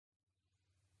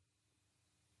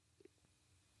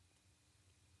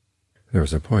There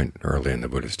was a point early in the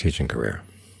Buddha's teaching career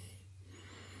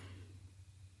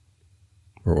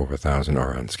where over 1,000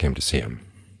 arahants came to see him.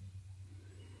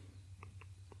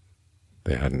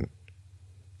 They hadn't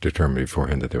determined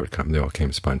beforehand that they would come. They all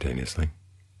came spontaneously.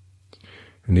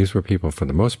 And these were people, for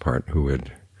the most part, who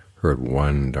had heard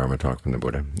one Dharma talk from the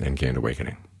Buddha and gained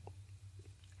awakening.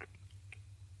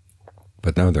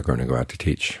 But now they're going to go out to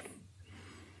teach.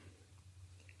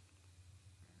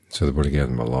 So the Buddha gave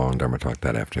them a long Dharma talk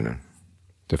that afternoon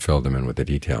to fill them in with the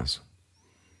details,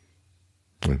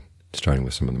 and starting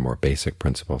with some of the more basic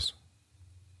principles,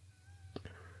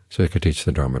 so he could teach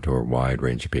the Dharma to a wide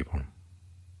range of people.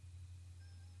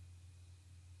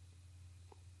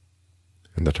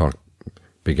 And the talk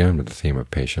began with the theme of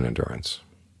patient endurance.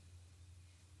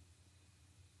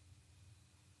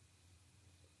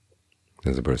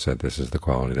 As the Buddha said, this is the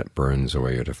quality that burns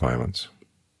away your defilements.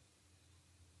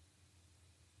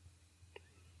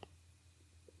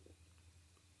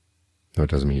 No, it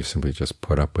doesn't mean you simply just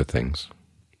put up with things.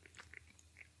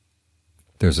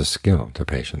 There's a skill to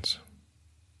patience.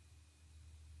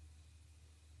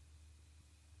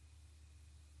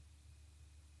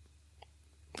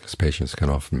 Because patience can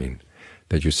often mean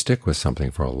that you stick with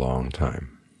something for a long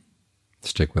time,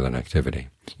 stick with an activity.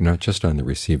 You're not just on the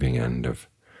receiving end of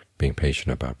being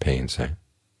patient about pain, say,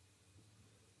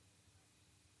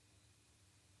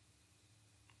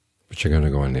 but you're going to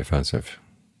go on the offensive,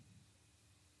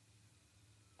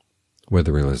 with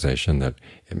the realization that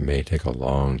it may take a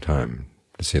long time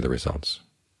to see the results.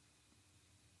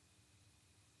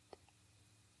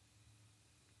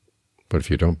 But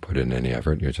if you don't put in any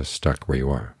effort, you're just stuck where you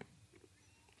are.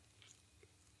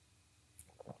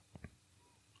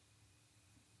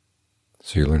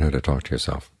 So you learn how to talk to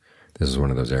yourself. This is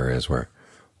one of those areas where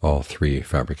all three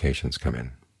fabrications come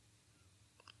in.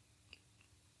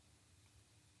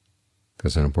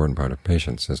 Because an important part of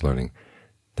patience is learning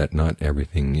that not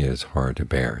everything is hard to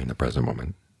bear in the present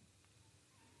moment.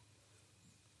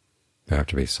 There have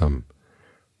to be some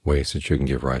ways that you can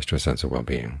give rise to a sense of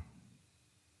well-being,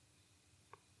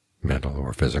 mental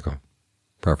or physical,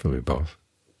 preferably both.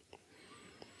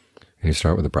 And you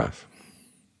start with the breath.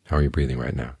 How are you breathing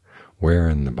right now? Where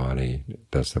in the body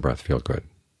does the breath feel good?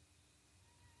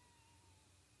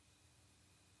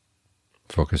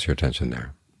 Focus your attention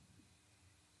there.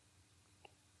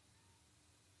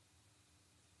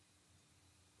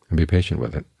 And be patient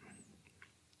with it,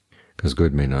 because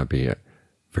good may not be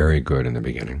very good in the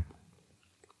beginning.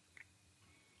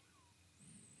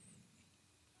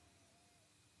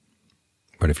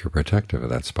 But if you're protective of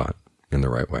that spot in the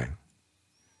right way,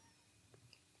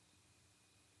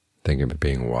 think of it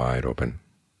being wide open,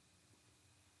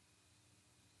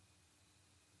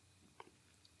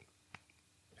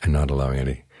 and not allowing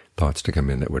any thoughts to come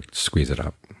in that would squeeze it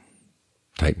up,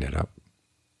 tighten it up.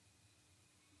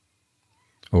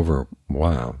 Over a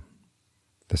while,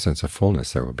 the sense of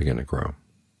fullness there will begin to grow.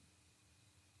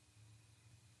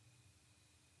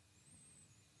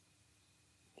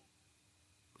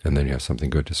 And then you have something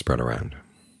good to spread around.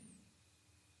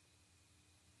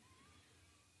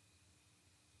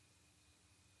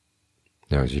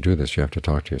 Now, as you do this, you have to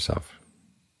talk to yourself.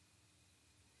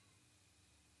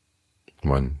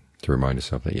 One, to remind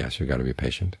yourself that yes, you've got to be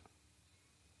patient,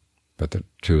 but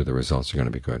two, the results are going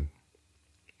to be good.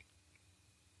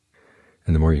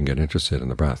 And the more you can get interested in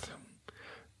the breath,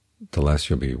 the less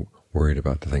you'll be worried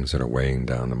about the things that are weighing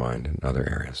down the mind in other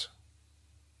areas.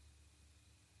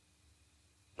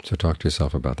 So talk to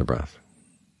yourself about the breath.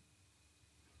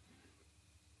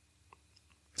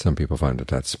 Some people find that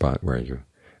that spot where you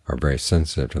are very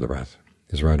sensitive to the breath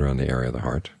is right around the area of the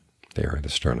heart, the area of the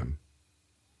sternum.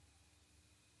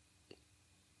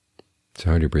 So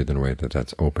how do you breathe in a way that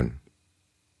that's open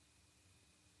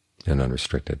and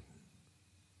unrestricted,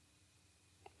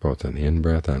 both in the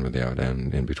in-breath and with the out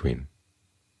and in between?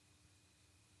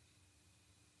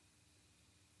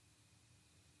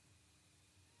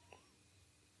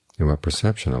 And what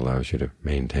perception allows you to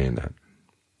maintain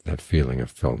that feeling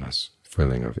of fullness,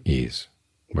 feeling of ease,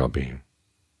 well-being?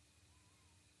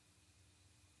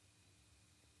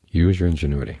 Use your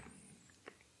ingenuity.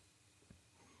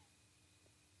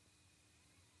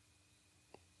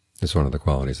 It's one of the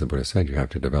qualities the Buddha said you have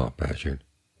to develop as you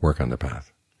work on the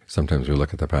path. Sometimes we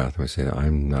look at the path and we say,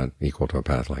 I'm not equal to a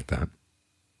path like that.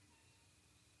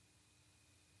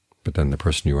 But then the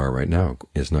person you are right now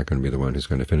is not going to be the one who's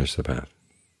going to finish the path.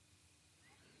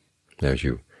 As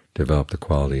you develop the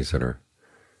qualities that are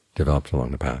developed along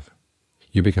the path,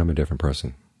 you become a different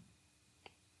person.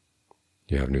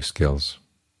 You have new skills.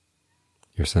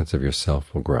 Your sense of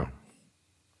yourself will grow.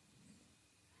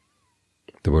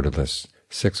 The Buddha lists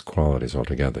 6 qualities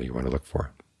altogether you want to look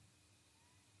for.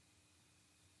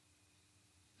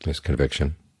 There's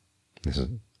conviction. This is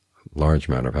a large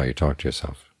matter of how you talk to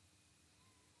yourself,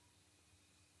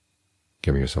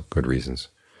 giving yourself good reasons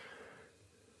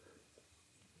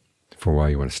for why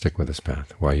you want to stick with this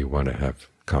path, why you want to have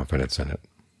confidence in it.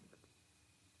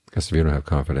 Because if you don't have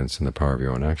confidence in the power of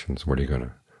your own actions, what are you going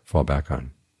to fall back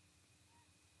on?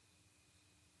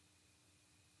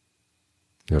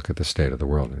 You look at the state of the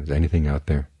world. Is anything out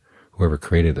there? Whoever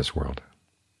created this world,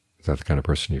 is that the kind of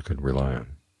person you could rely on?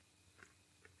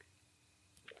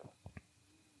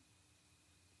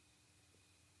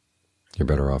 You're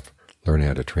better off learning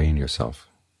how to train yourself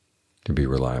to be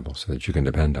reliable so that you can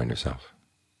depend on yourself,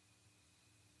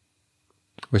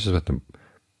 which is what the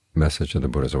message of the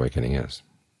Buddha's awakening is.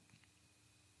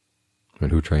 And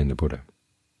who trained the Buddha?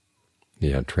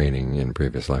 He had training in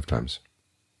previous lifetimes.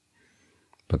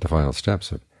 But the final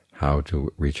steps of how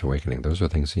to reach awakening, those are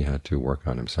things he had to work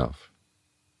on himself.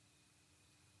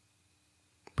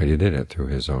 But he did it through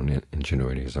his own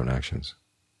ingenuity, his own actions.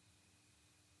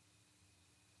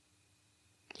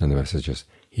 And the message is,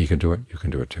 he can do it, you can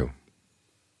do it too.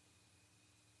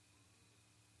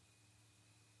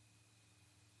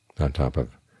 On top of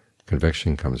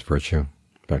conviction comes virtue.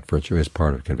 In fact, virtue is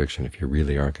part of conviction. If you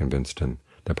really are convinced in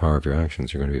the power of your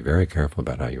actions, you're going to be very careful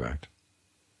about how you act.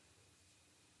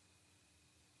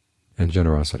 And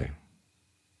generosity.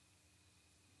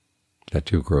 That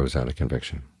too grows out of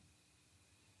conviction.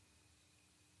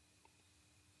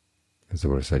 As the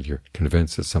Buddha said, you're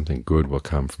convinced that something good will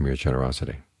come from your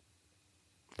generosity.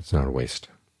 It's not a waste.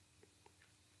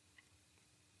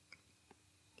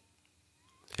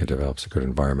 It develops a good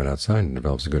environment outside and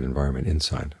develops a good environment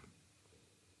inside.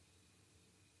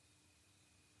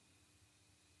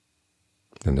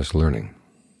 Then there's learning.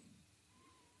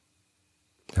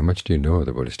 How much do you know of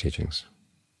the Buddha's teachings?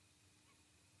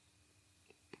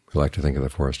 We like to think of the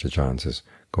Forest of Johns as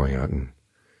going out and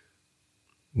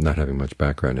not having much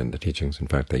background in the teachings. In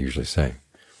fact, they usually say,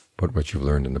 put what you've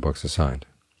learned in the books aside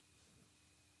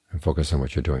and focus on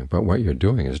what you're doing. But what you're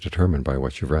doing is determined by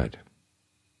what you've read.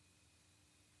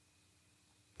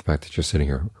 The fact that you're sitting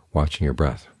here watching your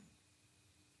breath,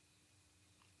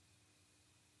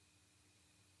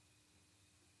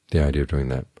 the idea of doing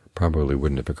that probably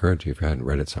wouldn't have occurred to you if you hadn't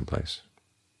read it someplace.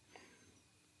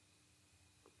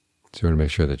 So you want to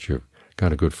make sure that you've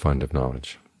got a good fund of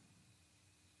knowledge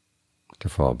to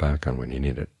fall back on when you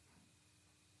need it.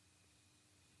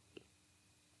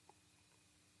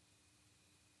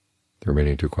 The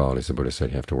remaining two qualities the Buddha said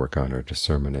you have to work on are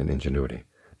discernment and ingenuity.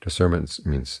 Discernment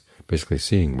means basically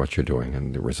seeing what you're doing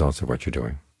and the results of what you're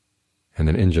doing. And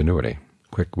then ingenuity,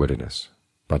 quick-wittedness,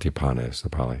 patipana is the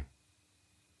Pali.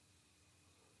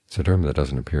 It's a term that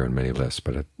doesn't appear in many lists,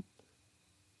 but it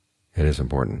is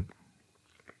important.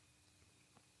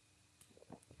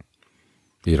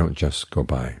 You don't just go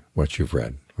by what you've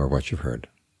read or what you've heard.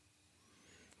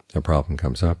 A problem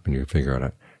comes up and you figure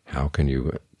out how can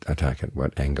you attack it,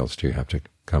 what angles do you have to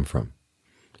come from.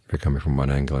 If you're coming from one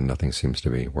angle and nothing seems to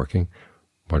be working,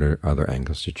 what are other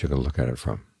angles that you can look at it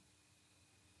from?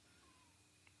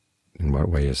 In what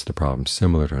way is the problem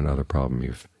similar to another problem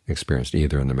you've experienced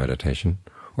either in the meditation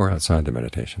or outside the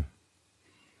meditation?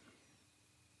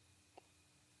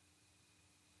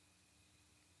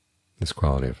 This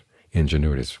quality of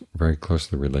ingenuity is very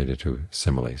closely related to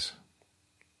similes.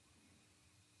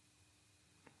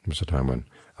 There was a time when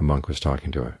a monk was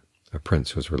talking to a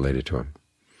prince who was related to him.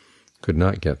 Could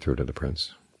not get through to the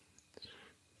prince.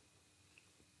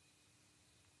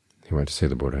 He went to see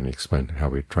the Buddha and he explained how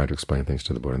we try to explain things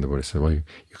to the Buddha. And the Buddha said, well, you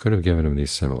could have given him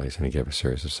these similes, and he gave a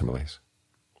series of similes.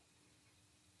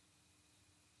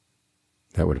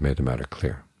 That would have made the matter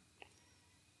clear.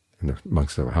 And the monk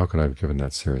said, well, how could I have given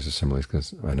that series of similes,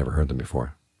 because I never heard them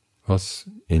before? Well,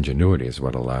 ingenuity is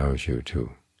what allows you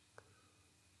to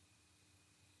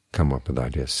come up with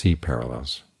ideas, see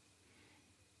parallels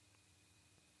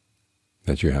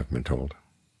that you haven't been told.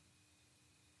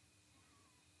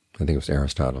 I think it was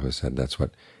Aristotle who said that's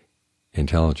what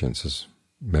intelligence is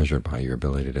measured by, your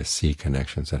ability to see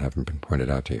connections that haven't been pointed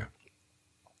out to you.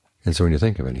 And so when you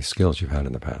think of any skills you've had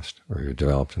in the past or you've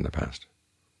developed in the past,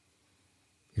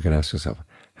 you can ask yourself,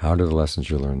 how do the lessons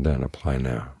you learned then apply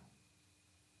now?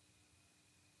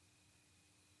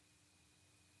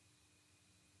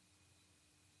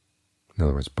 In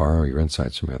other words, borrow your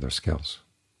insights from other skills.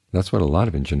 That's what a lot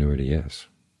of ingenuity is,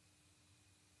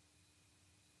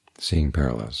 seeing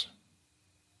parallels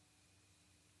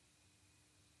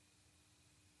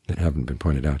that haven't been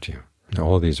pointed out to you. Now,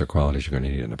 all of these are qualities you're going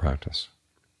to need in the practice.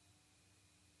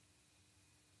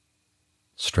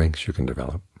 Strengths you can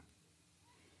develop.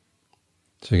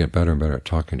 So you get better and better at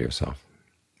talking to yourself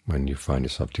when you find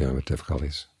yourself dealing with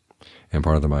difficulties. and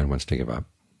part of the mind wants to give up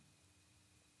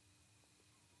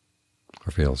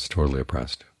or feels totally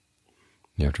oppressed.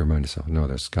 You have to remind yourself, no,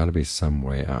 there's got to be some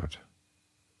way out.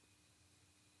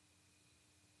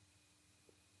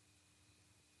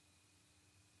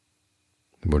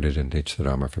 The Buddha didn't teach the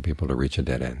Dhamma for people to reach a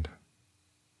dead end.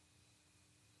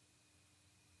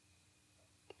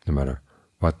 No matter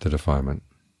what the defilement,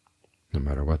 no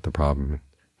matter what the problem in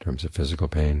terms of physical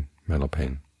pain, mental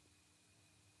pain,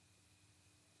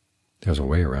 there's a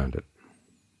way around it.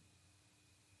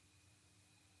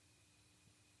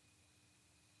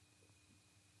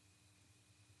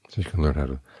 So you can learn how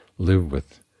to live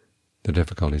with the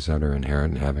difficulties that are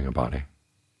inherent in having a body,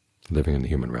 living in the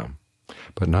human realm,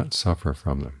 but not suffer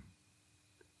from them.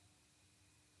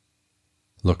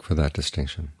 Look for that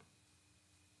distinction.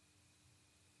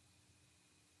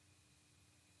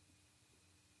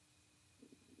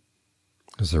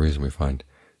 Because the reason we find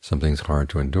some things hard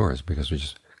to endure is because we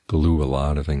just glue a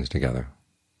lot of things together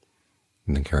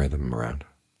and then carry them around.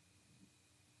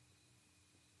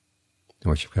 And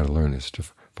what you've got to learn is to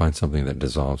find something that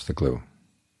dissolves the glue.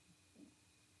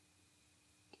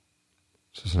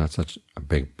 So it's not such a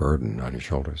big burden on your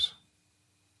shoulders.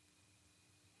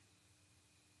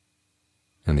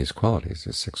 And these qualities,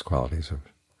 these 6 qualities of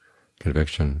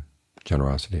conviction,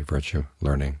 generosity, virtue,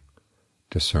 learning,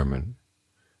 discernment,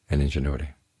 and ingenuity,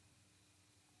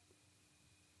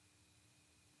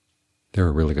 they're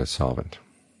a really good solvent.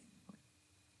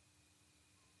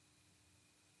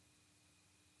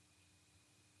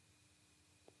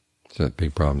 So that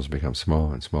big problems become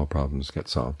small and small problems get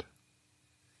solved.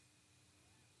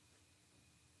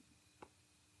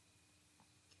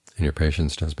 And your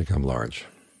patience does become large.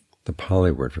 The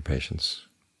Pali word for patience,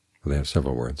 well, they have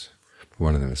several words, but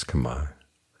one of them is kama.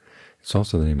 It's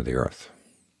also the name of the earth.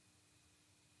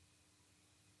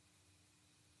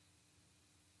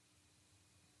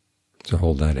 So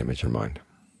hold that image in mind.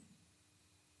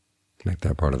 Make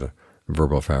that part of the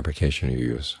verbal fabrication you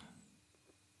use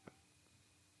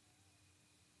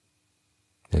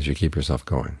as you keep yourself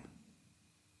going.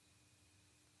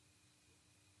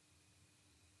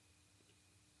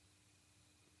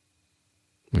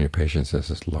 When your patience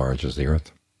is as large as the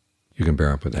earth, you can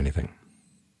bear up with anything.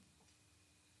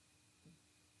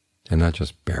 And not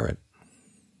just bear it.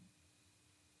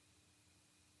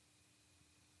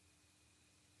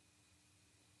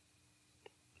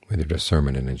 With your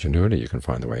discernment and ingenuity, you can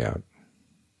find the way out.